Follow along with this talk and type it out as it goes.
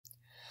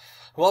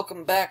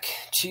Welcome back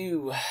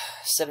to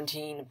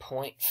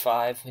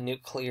 17.5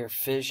 nuclear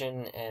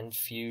fission and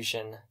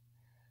fusion.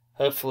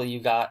 Hopefully you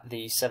got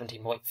the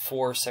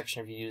 17.4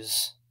 section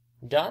reviews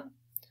done.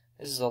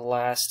 This is the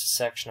last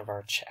section of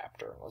our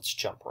chapter. Let's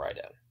jump right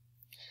in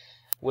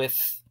with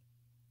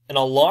an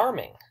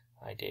alarming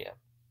idea.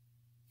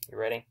 You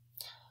ready?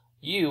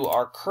 You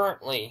are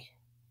currently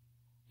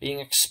being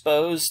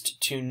exposed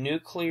to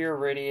nuclear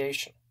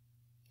radiation.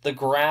 The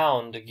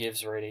ground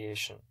gives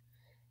radiation.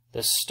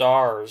 The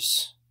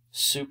stars,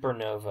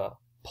 supernova,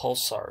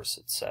 pulsars,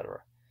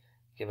 etc.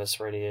 give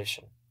us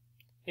radiation.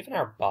 Even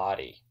our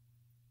body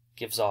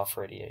gives off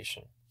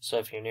radiation. So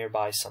if you're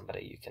nearby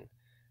somebody, you can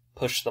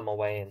push them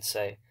away and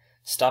say,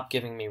 "Stop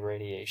giving me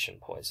radiation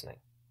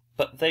poisoning."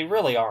 But they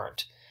really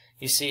aren't.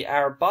 You see,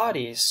 our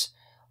bodies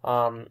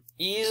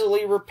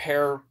easily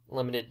repair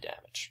limited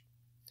damage.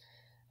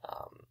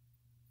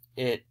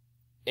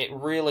 It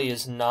really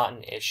is not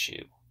an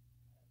issue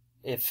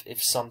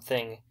if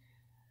something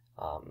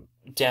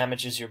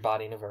damages your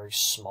body in a very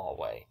small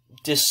way,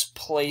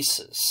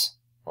 displaces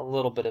a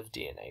little bit of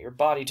DNA. Your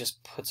body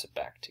just puts it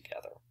back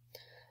together.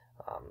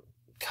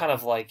 Kind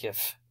of like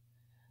if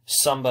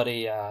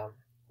somebody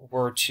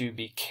were to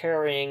be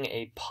carrying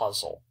a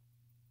puzzle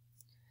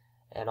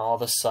and all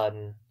of a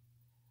sudden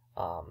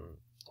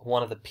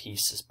one of the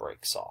pieces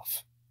breaks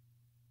off.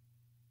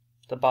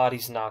 The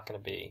body's not going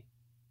to be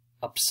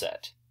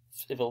upset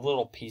if a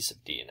little piece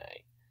of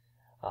DNA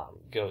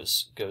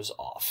goes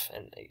off,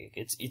 and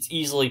it's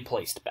easily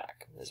placed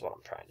back, is what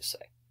I'm trying to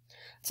say.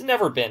 It's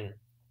never been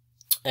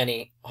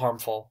any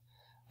harmful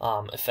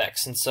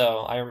effects, and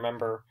so I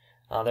remember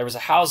there was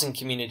a housing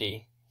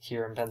community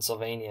here in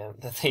Pennsylvania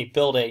that they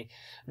built a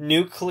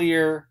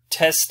nuclear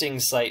testing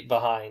site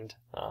behind.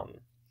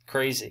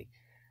 Crazy.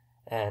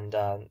 And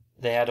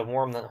they had to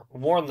warn the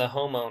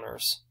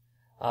homeowners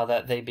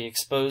that they'd be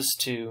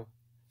exposed to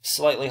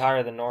slightly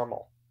higher than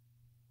normal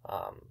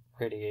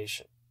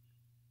radiation.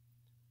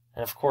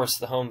 And of course,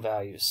 the home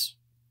values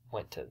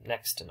went to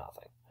next to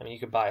nothing. I mean, you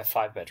could buy a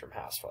 5-bedroom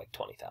house for like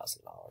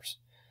 $20,000.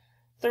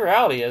 The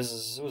reality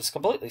is it was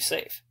completely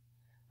safe.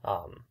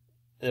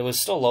 It was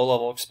still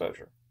low-level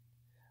exposure.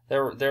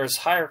 There's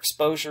higher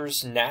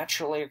exposures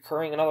naturally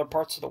occurring in other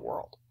parts of the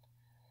world,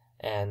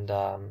 and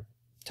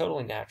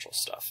totally natural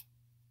stuff.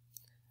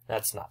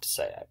 That's not to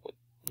say I would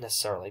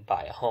necessarily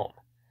buy a home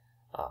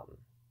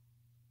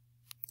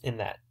in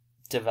that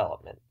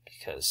development,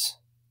 because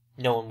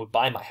no one would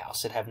buy my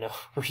house. It'd have no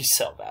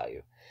resale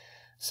value.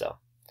 So,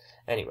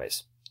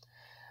 anyways,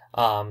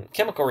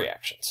 chemical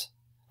reactions.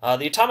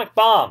 The atomic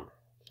bomb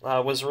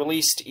was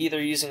released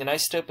either using an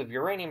isotope of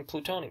uranium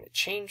plutonium. It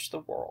changed the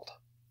world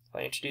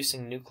by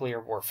introducing nuclear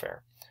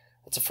warfare.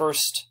 It's the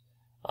first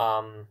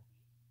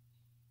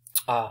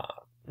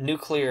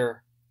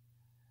nuclear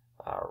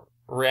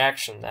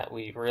reaction that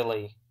we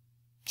really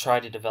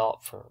tried to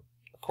develop for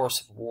the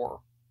course of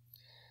war.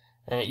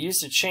 And it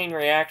used a chain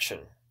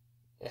reaction.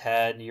 It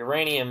had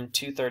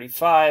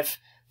uranium-235,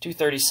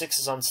 236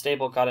 is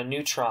unstable, got a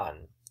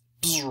neutron.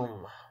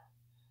 Boom!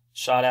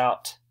 Shot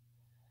out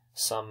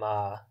some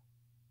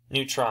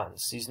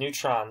neutrons. These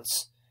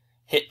neutrons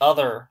hit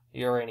other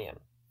uranium,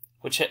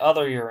 which hit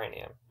other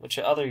uranium, which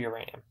hit other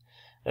uranium.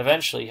 And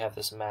eventually you have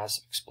this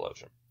massive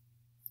explosion.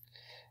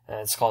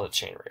 And it's called a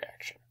chain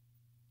reaction.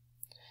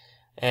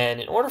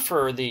 And in order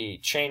for the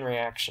chain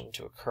reaction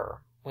to occur,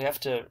 we have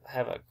to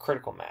have a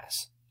critical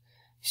mass.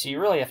 So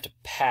you really have to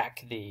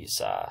pack these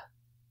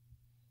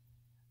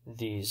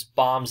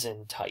bombs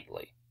in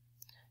tightly.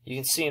 You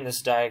can see in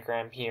this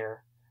diagram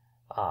here,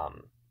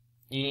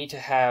 you need to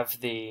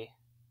have the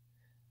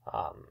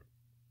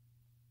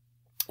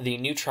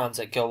neutrons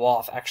that go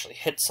off actually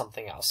hit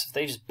something else. If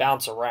they just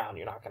bounce around,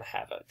 you're not going to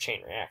have a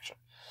chain reaction.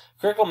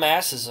 Critical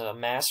mass is a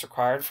mass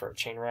required for a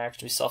chain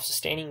reaction to be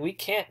self-sustaining. We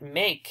can't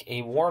make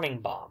a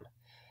warning bomb.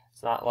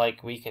 It's not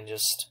like we can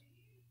just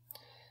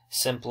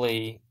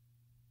simply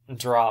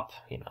drop,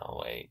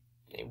 a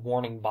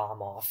warning bomb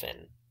off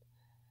in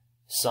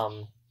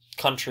some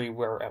country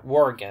we're at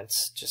war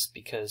against just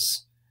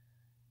because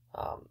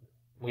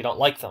we don't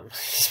like them.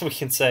 So we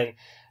can say,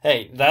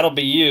 "Hey, that'll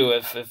be you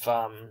if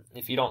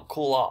you don't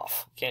cool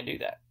off." Can't do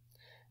that.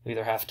 We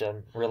either have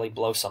to really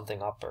blow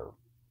something up or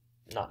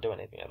not do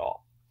anything at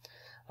all.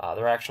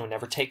 The reaction would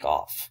never take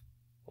off.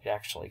 We'd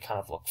actually kind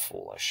of look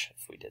foolish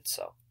if we did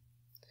so.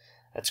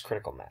 That's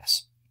critical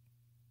mass.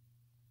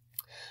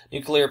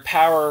 Nuclear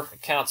power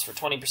accounts for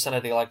 20%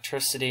 of the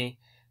electricity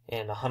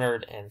in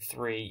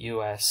 103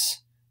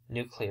 U.S.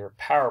 nuclear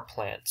power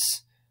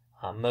plants,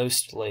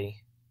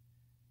 mostly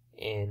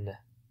in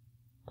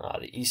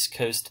the east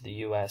coast of the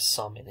U.S.,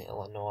 some in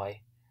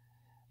Illinois.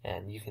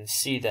 And you can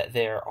see that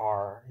there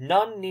are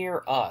none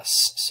near us,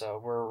 so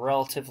we're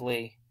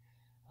relatively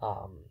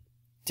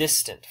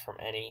distant from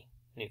any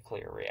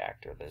nuclear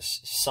reactor. There's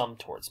some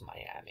towards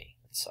Miami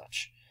and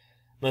such.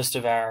 Most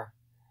of our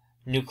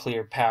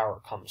nuclear power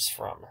comes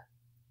from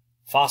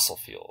fossil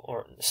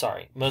fuel,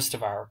 most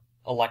of our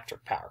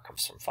electric power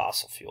comes from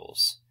fossil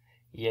fuels.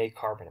 Yay,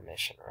 carbon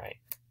emission, right?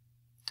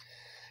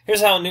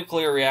 Here's how a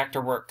nuclear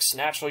reactor works.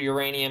 Natural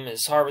uranium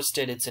is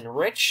harvested. It's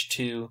enriched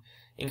to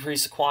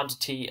increase the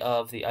quantity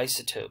of the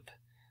isotope,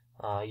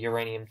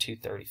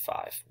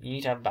 uranium-235. You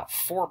need to have about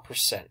 4%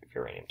 of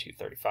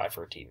uranium-235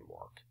 for it to even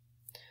work.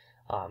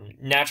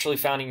 Naturally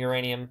found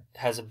uranium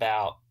has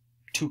about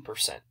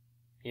 2%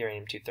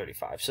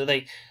 uranium-235. So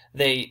they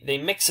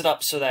mix it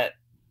up so that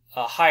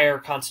a higher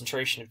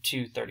concentration of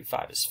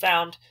 235 is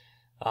found.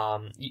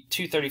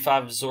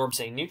 235 absorbs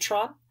a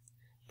neutron,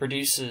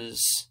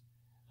 produces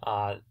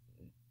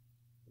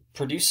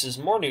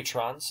more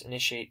neutrons,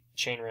 initiate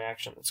chain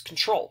reaction that's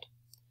controlled.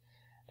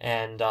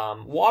 And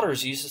water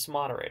is used as a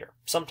moderator.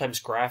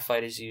 Sometimes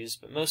graphite is used,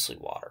 but mostly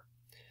water.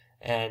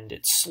 And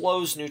it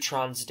slows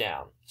neutrons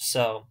down,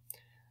 so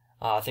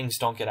things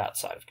don't get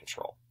outside of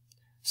control.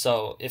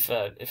 So if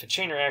a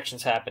chain reaction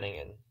is happening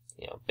and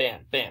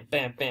bam, bam,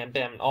 bam, bam,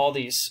 bam, all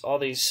these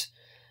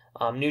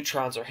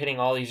neutrons are hitting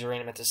all these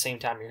uranium at the same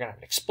time, you're gonna have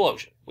an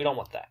explosion. We don't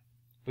want that.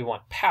 We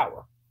want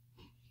power.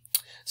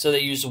 So they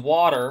use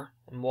water,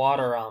 and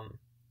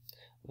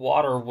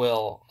water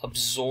will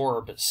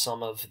absorb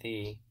some of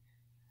the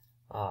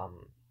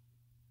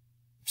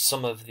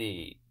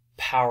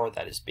power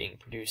that is being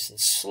produced and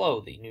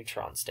slow the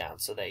neutrons down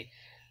so they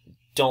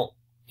don't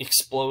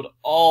explode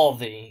all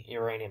the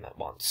uranium at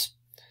once.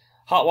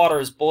 Hot water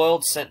is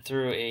boiled, sent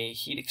through a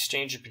heat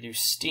exchanger to produce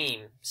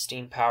steam.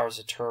 Steam powers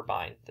a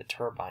turbine. The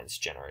turbines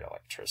generate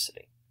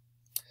electricity.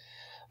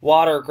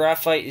 Water,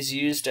 graphite, is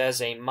used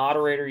as a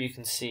moderator. You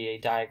can see a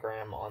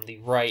diagram on the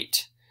right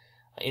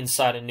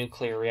inside a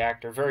nuclear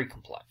reactor, very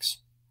complex.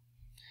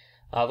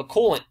 The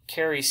coolant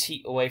carries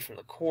heat away from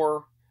the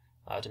core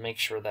to make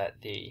sure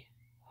that the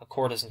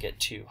core doesn't get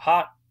too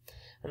hot.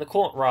 And the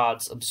coolant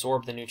rods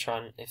absorb the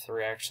neutron if the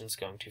reaction is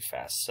going too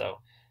fast.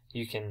 So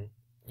you can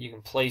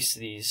place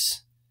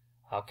these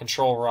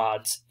control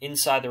rods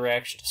inside the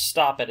reaction to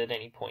stop it at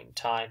any point in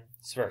time.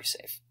 It's very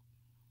safe.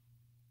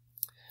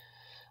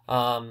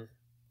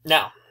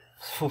 Now,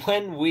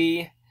 when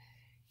we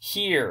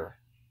hear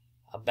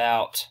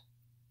about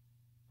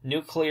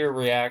nuclear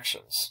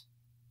reactions,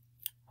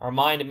 our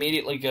mind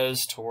immediately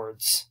goes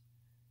towards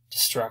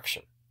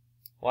destruction.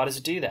 Why does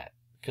it do that?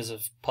 Because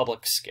of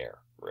public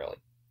scare, really.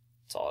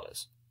 That's all it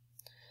is.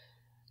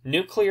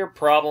 Nuclear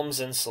problems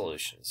and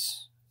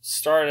solutions.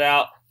 Started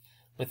out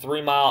with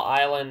 3 Mile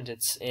Island.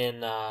 It's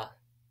in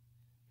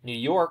New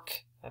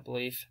York, I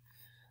believe.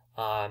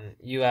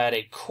 You had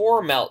a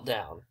core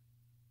meltdown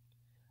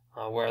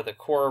where the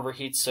core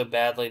overheats so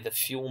badly the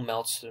fuel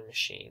melts through the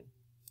machine.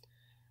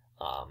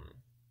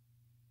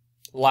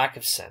 Lack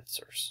of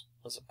sensors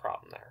was a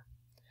problem there.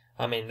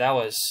 I mean, that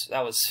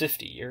was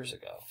 50 years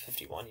ago,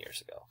 51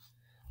 years ago.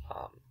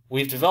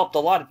 We've developed a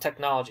lot of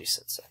technology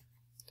since then.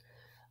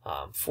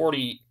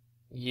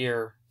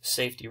 40-year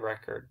safety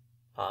record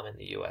in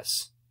the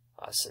U.S.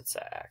 Since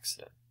that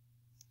accident.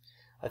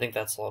 I think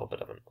that's a little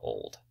bit of an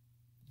old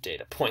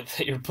data point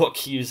that your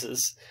book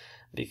uses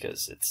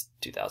because it's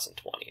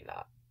 2020,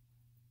 not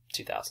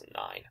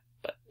 2009.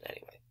 But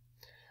anyway,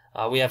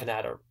 we haven't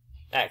had an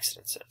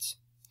accident since.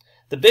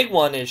 The big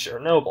one is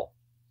Chernobyl.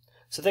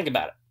 So think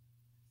about it.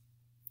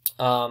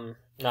 Now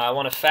I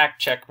want to fact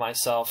check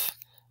myself.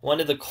 When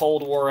did the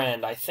Cold War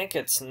end? I think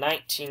it's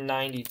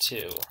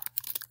 1992.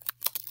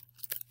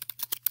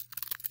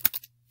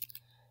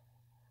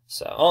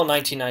 So,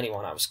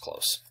 1991, I was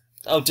close.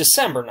 Oh,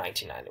 December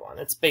 1991.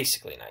 It's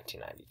basically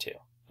 1992.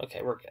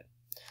 Okay, we're good.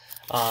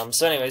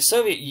 So anyway,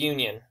 Soviet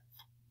Union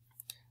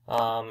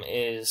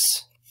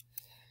is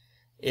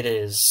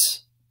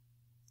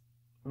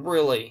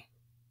really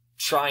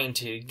trying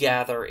to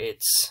gather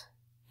its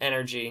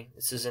energy.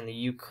 This is in the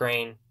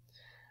Ukraine,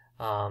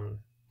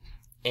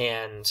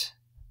 and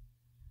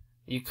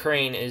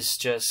Ukraine is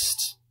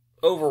just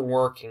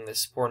overworking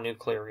this poor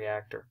nuclear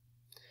reactor.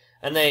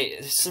 And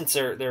since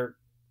they're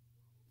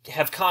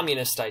have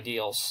communist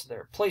ideals,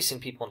 they're placing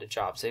people into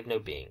jobs they have no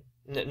being,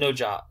 there's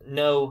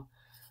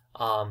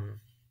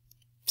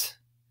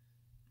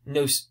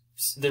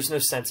no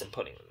sense in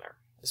putting them there,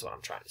 is what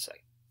I'm trying to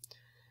say.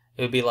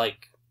 It would be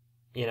like,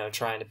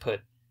 trying to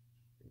put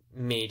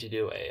me to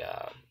do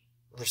a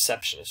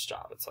receptionist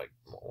job. It's like,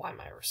 well, why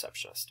am I a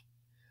receptionist?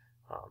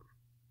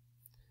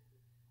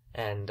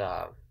 And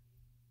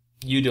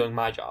you doing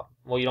my job.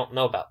 Well, you don't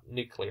know about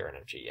nuclear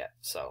energy yet,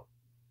 so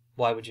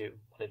why would you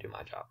want to do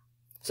my job?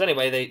 So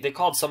anyway, they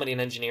called somebody an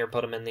engineer,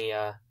 put him in the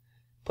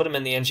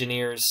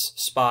engineer's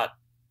spot.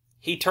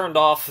 He turned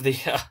off the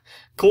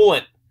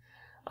coolant.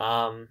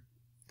 The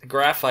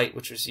graphite,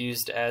 which was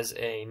used as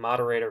a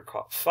moderator,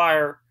 caught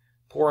fire.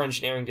 Poor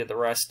engineering did the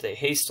rest. They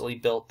hastily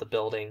built the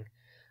building.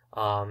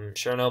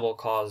 Chernobyl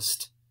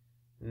caused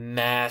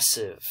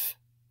massive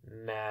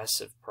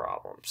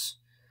problems.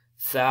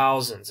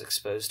 Thousands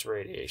exposed to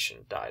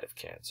radiation died of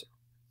cancer.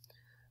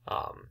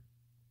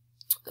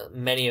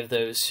 Many of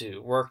those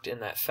who worked in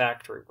that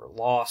factory were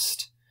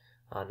lost.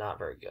 Not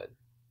very good.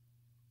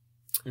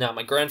 Now,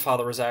 my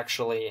grandfather was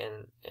actually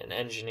an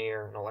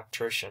engineer, an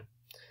electrician.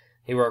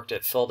 He worked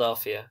at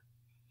Philadelphia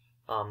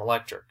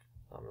Electric,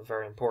 a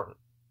very important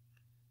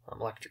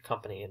electric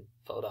company in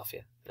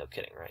Philadelphia. No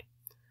kidding, right?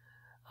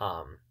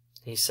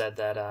 He said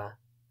that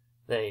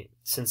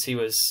since he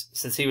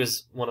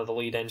was one of the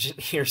lead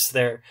engineers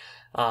there,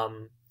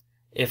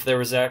 if there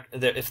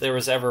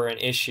was ever an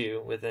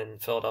issue within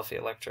Philadelphia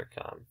Electric,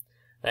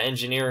 the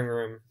engineering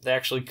room, they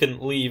actually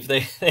couldn't leave.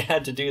 They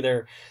had to do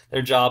their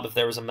job if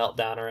there was a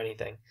meltdown or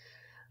anything.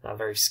 Not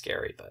very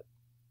scary, but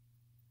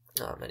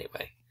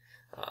anyway,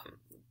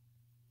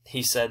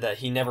 he said that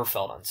he never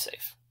felt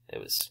unsafe.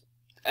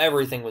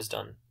 Everything was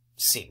done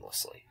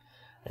seamlessly,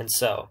 and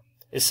so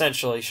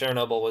essentially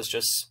Chernobyl was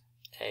just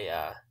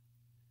a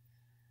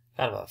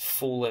kind of a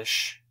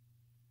foolish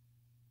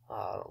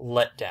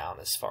letdown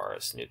as far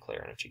as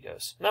nuclear energy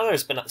goes. Now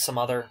there's been some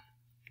other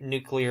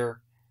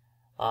nuclear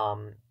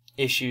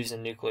issues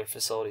in nuclear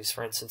facilities.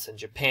 For instance, in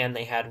Japan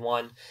they had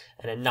one,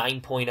 and a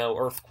 9.0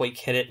 earthquake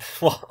hit it.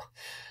 Well,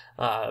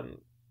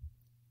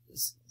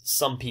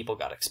 some people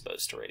got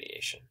exposed to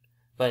radiation,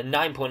 but a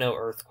 9.0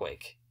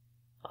 earthquake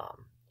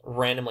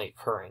randomly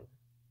occurring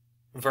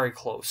very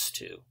close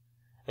to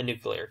a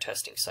nuclear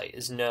testing site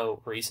is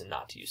no reason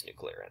not to use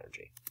nuclear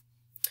energy.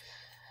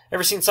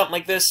 Ever seen something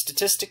like this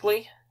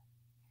statistically?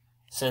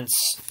 Since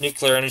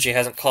nuclear energy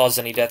hasn't caused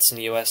any deaths in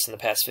the U.S. in the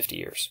past 50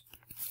 years.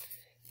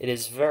 It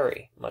is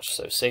very much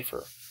so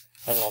safer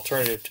as an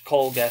alternative to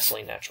coal,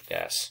 gasoline, natural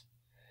gas,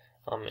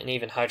 and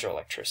even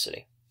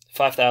hydroelectricity.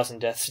 5,000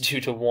 deaths due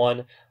to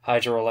one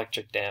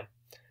hydroelectric dam.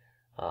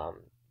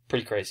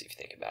 Pretty crazy if you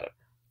think about it.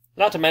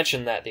 Not to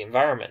mention that the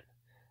environment,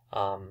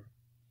 and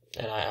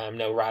I'm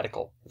no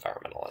radical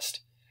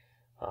environmentalist,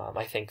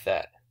 I think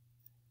that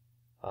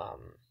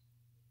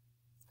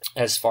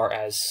as far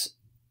as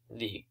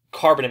the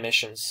carbon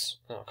emissions,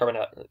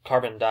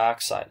 carbon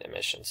dioxide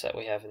emissions that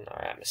we have in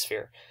our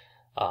atmosphere,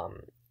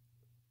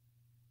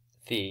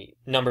 the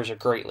numbers are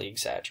greatly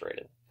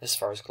exaggerated as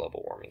far as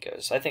global warming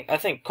goes. I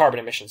think carbon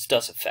emissions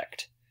does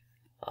affect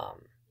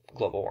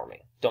global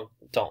warming. Don't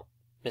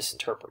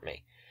misinterpret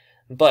me.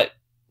 But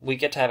we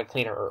get to have a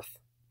cleaner Earth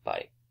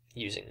by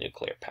using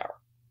nuclear power.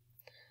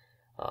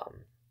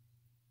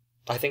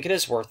 I think it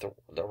is worth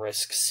the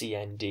risk.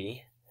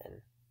 CND,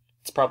 and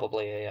it's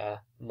probably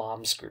a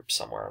moms group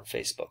somewhere on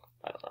Facebook.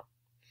 I don't know.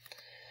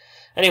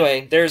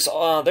 Anyway, there's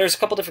a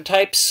couple different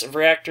types of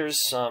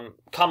reactors.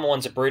 Common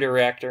one's a breeder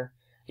reactor.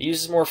 It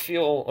uses more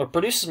fuel, or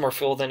produces more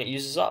fuel than it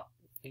uses up.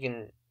 You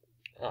can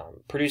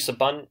produce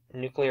abundant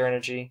nuclear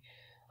energy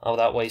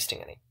without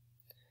wasting any.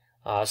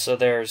 So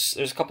there's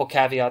a couple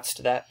caveats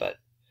to that, but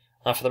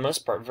for the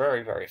most part,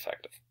 very, very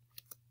effective.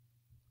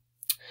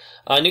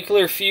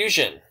 Nuclear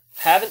fusion.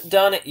 Haven't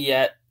done it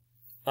yet.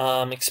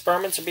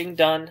 Experiments are being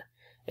done.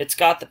 It's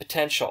got the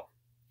potential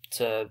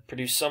to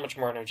produce so much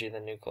more energy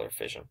than nuclear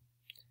fission.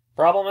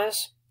 Problem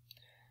is,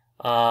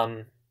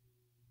 the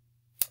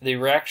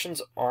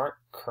reactions aren't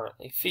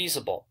currently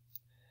feasible.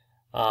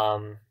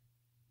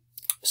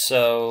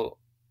 So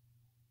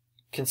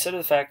consider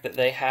the fact that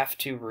they have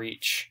to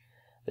reach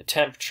the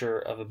temperature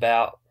of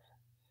about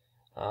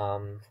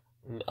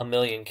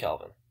 1,000,000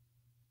 Kelvin.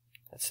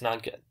 That's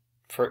not good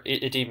for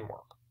it to even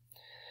work.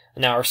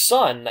 Now our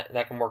sun,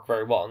 that can work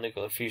very well.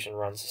 Nuclear fusion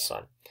runs the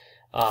sun.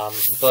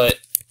 But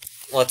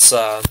let's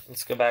go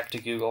back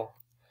to Google,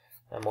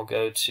 and we'll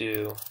go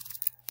to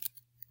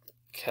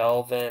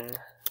Kelvin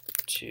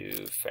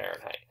to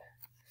Fahrenheit.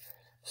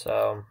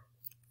 So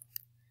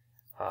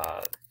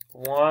there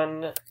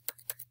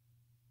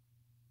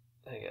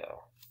you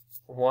go.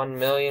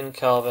 1,000,000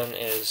 Kelvin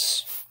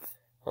is,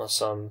 well,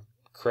 some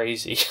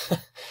crazy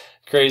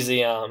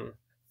crazy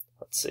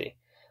let's see,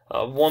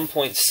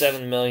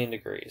 1.7 million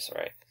degrees,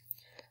 right?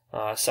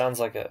 Sounds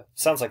like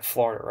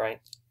Florida, right?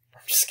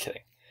 I'm just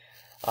kidding.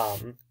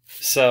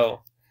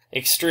 So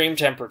extreme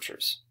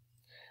temperatures.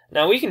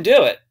 Now we can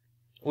do it.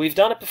 We've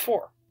done it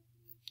before.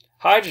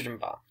 Hydrogen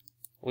bomb.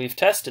 We've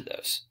tested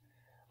those.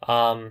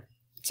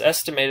 It's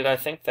estimated, I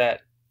think,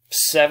 that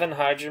 7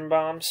 hydrogen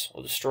bombs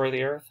will destroy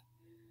the Earth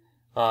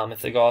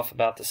if they go off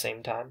about the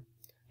same time.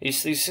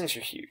 These things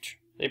are huge.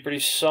 They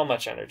produce so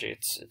much energy.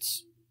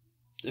 It's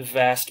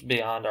vast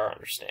beyond our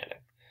understanding.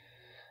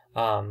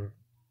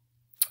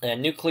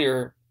 And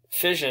nuclear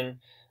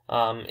fission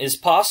is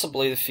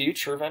possibly the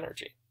future of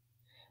energy.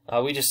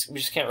 We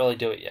just can't really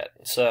do it yet.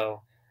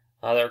 So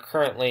there are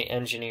currently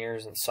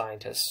engineers and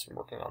scientists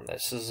working on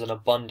this. This is an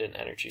abundant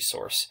energy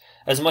source.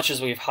 As much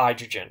as we have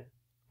hydrogen,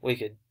 we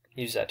could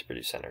use that to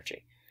produce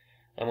energy,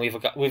 and we've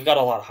got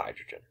a lot of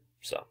hydrogen.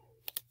 So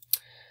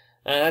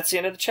that's the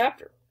end of the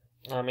chapter.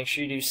 Make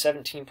sure you do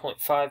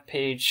 17.5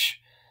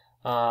 page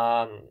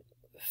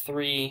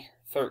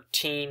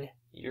 313.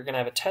 You're gonna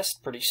have a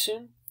test pretty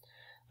soon.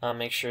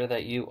 Make sure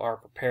that you are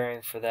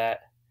preparing for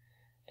that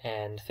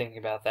and thinking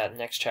about that.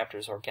 Next chapter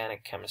is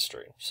organic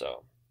chemistry,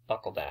 so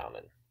buckle down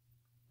and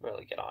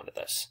really get onto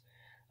this.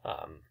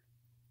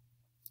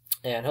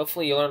 And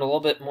hopefully you learned a little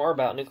bit more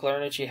about nuclear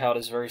energy, how it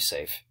is very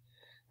safe,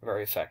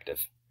 very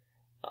effective,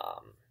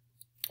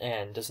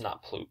 and does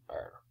not pollute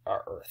our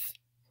Earth,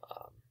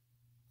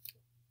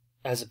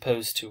 as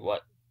opposed to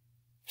what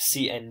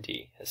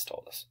CND has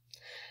told us.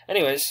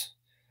 Anyways,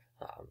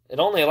 it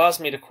only allows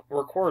me to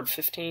record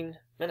 15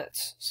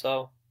 minutes,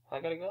 so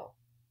I gotta go.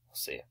 I'll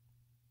see you.